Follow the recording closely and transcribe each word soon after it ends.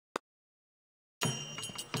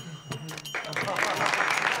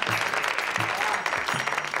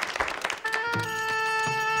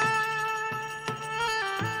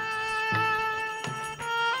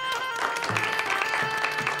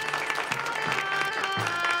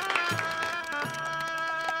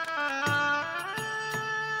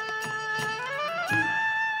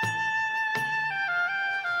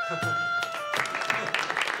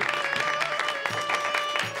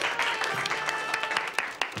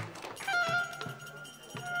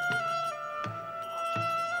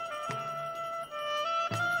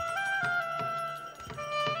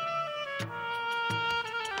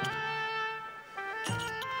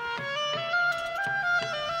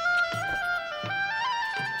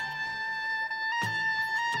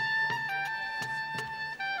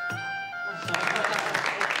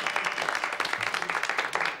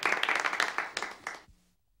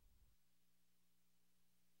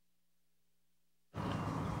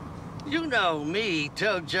You know me,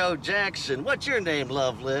 Tojo Jackson. What's your name,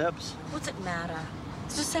 Love Lips? What's it matter?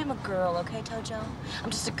 It's just say I'm a girl, okay, Tojo? I'm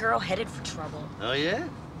just a girl headed for trouble. Oh, yeah?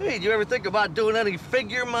 Hey, do you ever think about doing any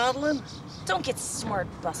figure modeling? Don't get smart,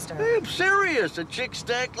 Buster. Hey, I'm serious. A chick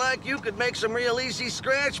stacked like you could make some real easy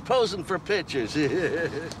scratch posing for pictures.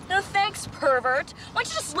 No thanks, pervert. Why don't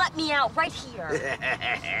you just let me out right here?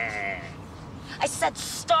 I said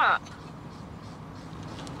stop.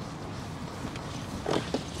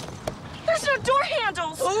 There's no door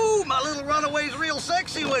handles. Ooh, my little runaway's real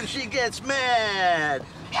sexy when she gets mad.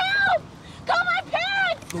 Help! Got my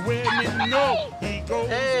pants!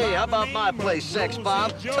 Hey, how about my place, Sex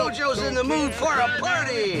Bomb? Tojo's in the mood for a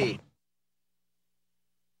party.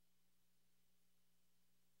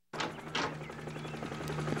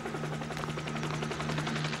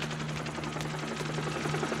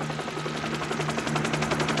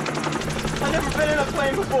 I've never been in a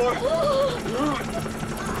plane before.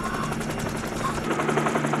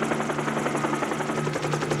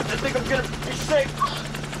 I think I'm gonna be sick.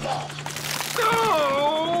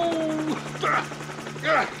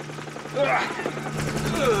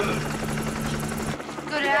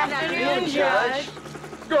 Good afternoon, Judge.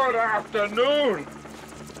 Good afternoon.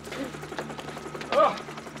 Oh.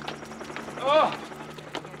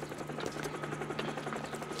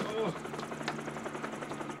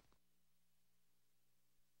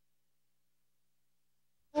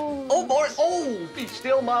 Oh, boy. Oh, be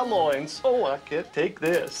still my loins. Oh, I can't take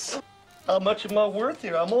this. How much am I worth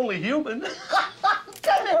here? I'm only human.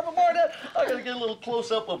 Come here, Marta. I gotta get a little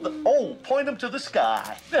close-up of the... Oh, point them to the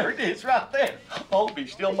sky. There it is, right there. Oh, be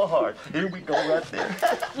still my heart. Here we go, right there.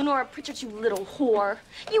 Lenora Pritchard, you little whore.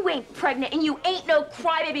 You ain't pregnant, and you ain't no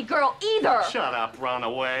crybaby girl either. Shut up,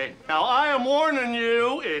 runaway. Now, I am warning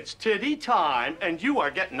you, it's titty time, and you are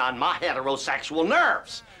getting on my heterosexual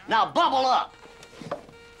nerves. Now, bubble up.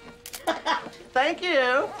 Thank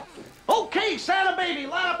you. Okay, Santa baby,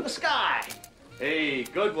 light up the sky. Hey,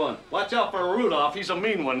 good one. Watch out for Rudolph. He's a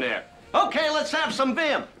mean one there. Okay, let's have some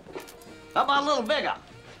vim. How about a little bigger?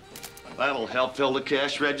 That'll help fill the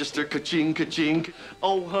cash register. Ka-ching, ka-ching.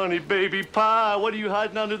 Oh, honey, baby pie, what are you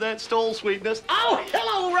hiding under that stole sweetness? Oh,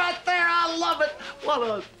 hello right there. I love it. What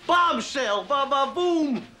a bombshell.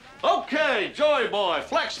 Ba-ba-boom. Okay, Joy Boy,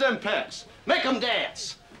 flex them pecs. Make them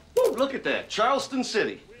dance. Woo, look at that. Charleston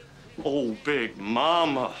City. Oh, Big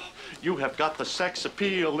Mama. You have got the sex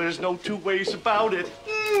appeal. There's no two ways about it.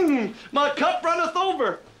 My cup runneth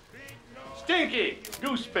over. Stinky,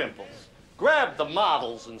 goose pimples. Grab the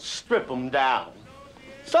models and strip them down.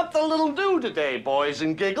 Something a little new today, boys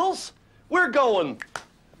and giggles. We're going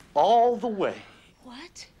all the way.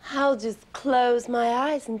 What? I'll just close my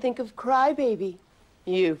eyes and think of Crybaby.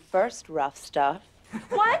 You first, rough stuff.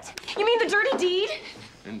 What? You mean the dirty deed?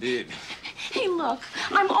 Indeed. Hey, look,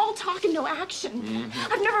 I'm all talk and no action.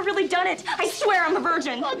 I've never really done it. I swear I'm a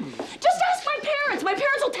virgin. Just ask my parents. My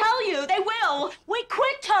parents will tell you. They will. Wait,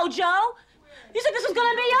 quick, Tojo. You said this was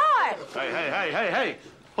gonna be yours. Hey.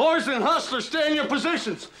 Whores and hustlers, stay in your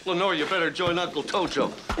positions. Lenore, you better join Uncle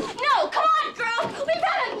Tojo. No, come on, girl. We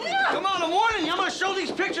better. No. Come on, I'm warning you. I'm gonna show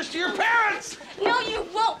these pictures to your parents. No, you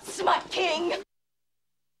won't, Smut King.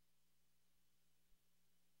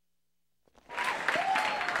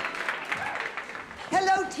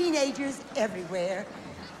 Hello, teenagers everywhere.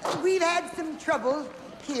 We've had some trouble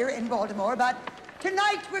here in Baltimore, but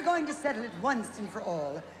tonight we're going to settle it once and for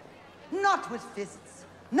all. Not with fists,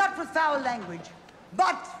 not with foul language,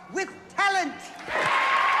 but with talent.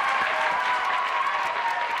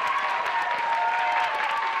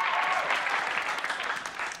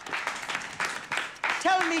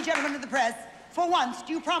 Tell me, gentlemen of the press, for once,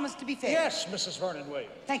 do you promise to be fair? Yes, Mrs. Vernon Wade.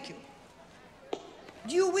 Thank you.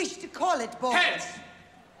 Do you wish to call it, boys? Heads!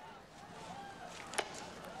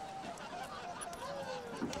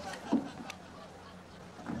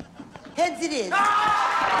 Heads it is.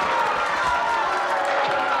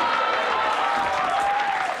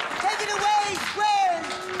 Take it away, squares!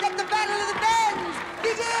 Let the battle of the bands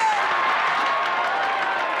begin!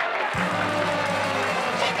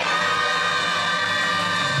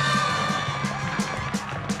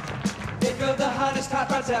 They drove the hottest hot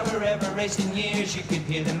rods that were ever raced in years. You could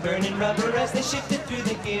hear them burning rubber as they shifted through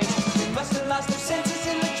the gears. You must have lost their senses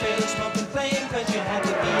in the trailer, smoking flame, cause you had to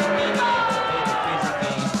be a maniac to play the crazy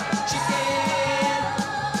game. Chicken,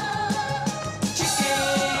 chicken.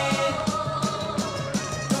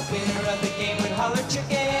 The winner of the game would holler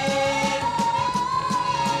chicken.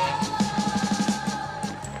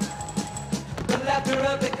 The laughter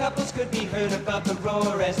of the couples could be heard above the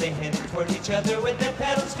roar as they headed toward each other with their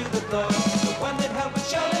pedals to the floor. The one that held would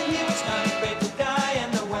show that he was not afraid to die,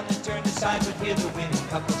 and the one that turned aside would hear the winning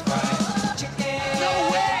couples cry.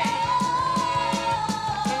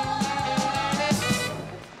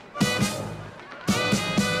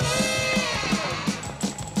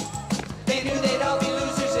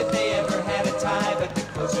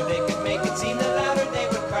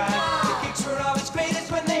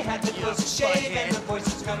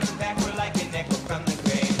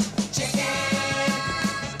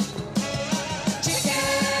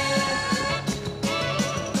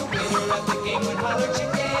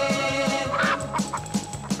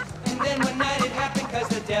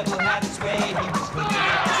 devil had its way. He